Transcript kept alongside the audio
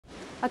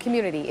A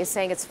community is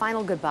saying its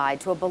final goodbye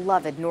to a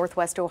beloved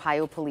Northwest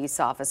Ohio police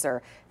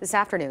officer. This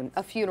afternoon,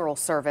 a funeral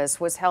service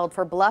was held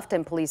for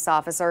Bluffton police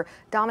officer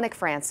Dominic.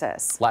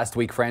 Last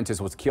week,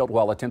 Francis was killed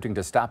while attempting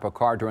to stop a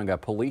car during a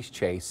police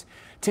chase.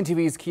 10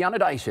 TV's Kiana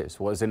Dyches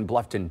was in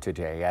Bluffton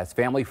today as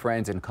family,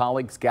 friends, and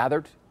colleagues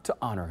gathered to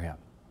honor him.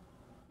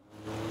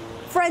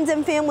 Friends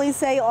and family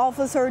say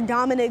Officer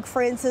Dominic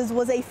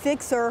was a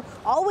fixer,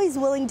 always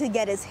willing to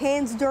get his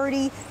hands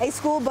dirty, a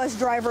school bus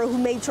driver who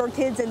made sure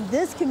kids in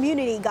this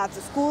community got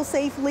to school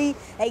safely,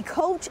 a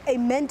coach, a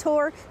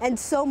mentor, and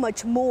so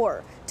much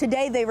more.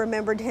 Today they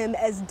remembered him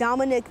as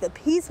Dominic the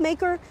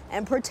peacemaker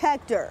and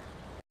protector.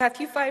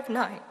 Matthew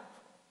 5:9.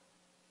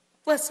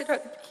 Blessed are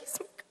the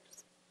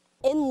peacemakers.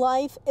 In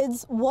life,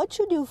 it's what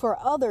you do for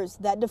others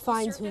that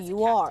defines who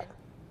you are.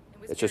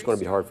 It's just going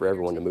to be hard for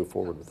everyone to move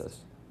forward with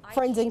this.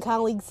 Friends and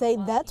colleagues say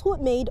that's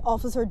what made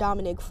Officer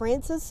Dominic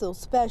so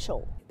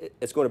special.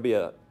 It's going to be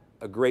a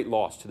great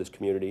loss to this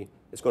community.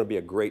 It's going to be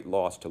a great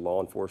loss to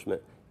law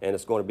enforcement, and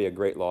it's going to be a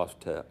great loss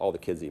to all the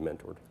kids he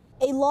mentored.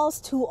 A loss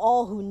to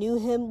all who knew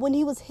him when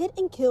he was hit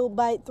and killed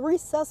by 3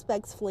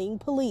 suspects fleeing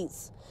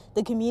police.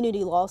 The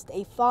community lost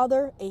a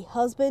father, a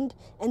husband,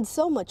 and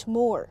so much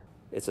more.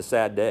 It's a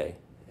sad day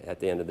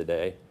at the end of the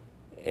day,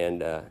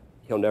 and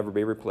he'll never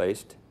be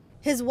replaced.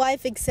 His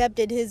wife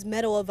accepted his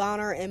Medal of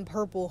Honor and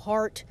Purple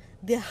Heart,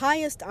 the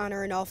highest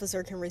honor an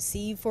officer can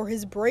receive for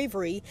his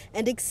bravery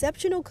and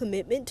exceptional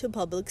commitment to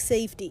public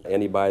safety.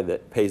 Anybody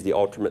that pays the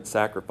ultimate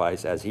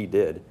sacrifice, as he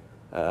did,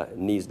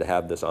 needs to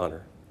have this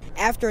honor.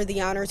 After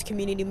the honors,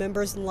 community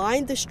members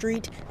lined the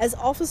street as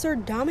Officer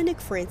Dominic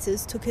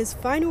took his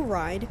final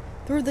ride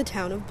through the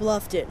town of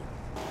Bluffton.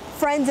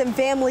 Friends and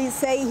families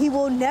say he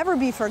will never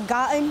be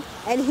forgotten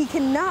and he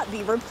cannot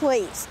be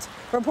replaced.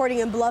 Reporting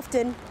in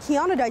Bluffton,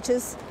 Kiana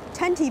Dyches,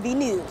 10 TV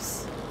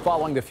News.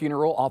 Following the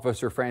funeral,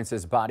 Officer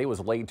Francis' body was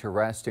laid to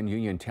rest in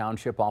Union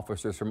Township.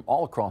 Officers from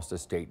all across the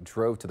state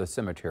drove to the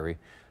cemetery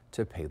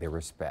to pay their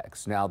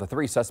respects. Now, the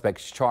 3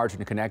 suspects charged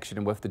in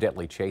connection with the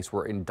deadly chase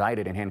were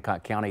indicted in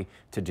Hancock County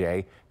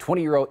today.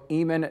 20-year-old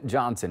Eamon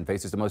Johnson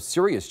faces the most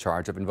serious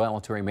charge of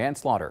involuntary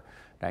manslaughter.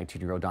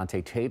 19-year-old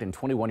Dante Tate and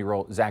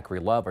 21-year-old Zachary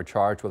Love are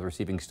charged with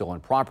receiving stolen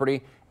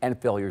property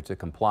and failure to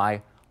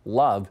comply.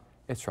 Love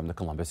is from the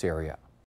Columbus area.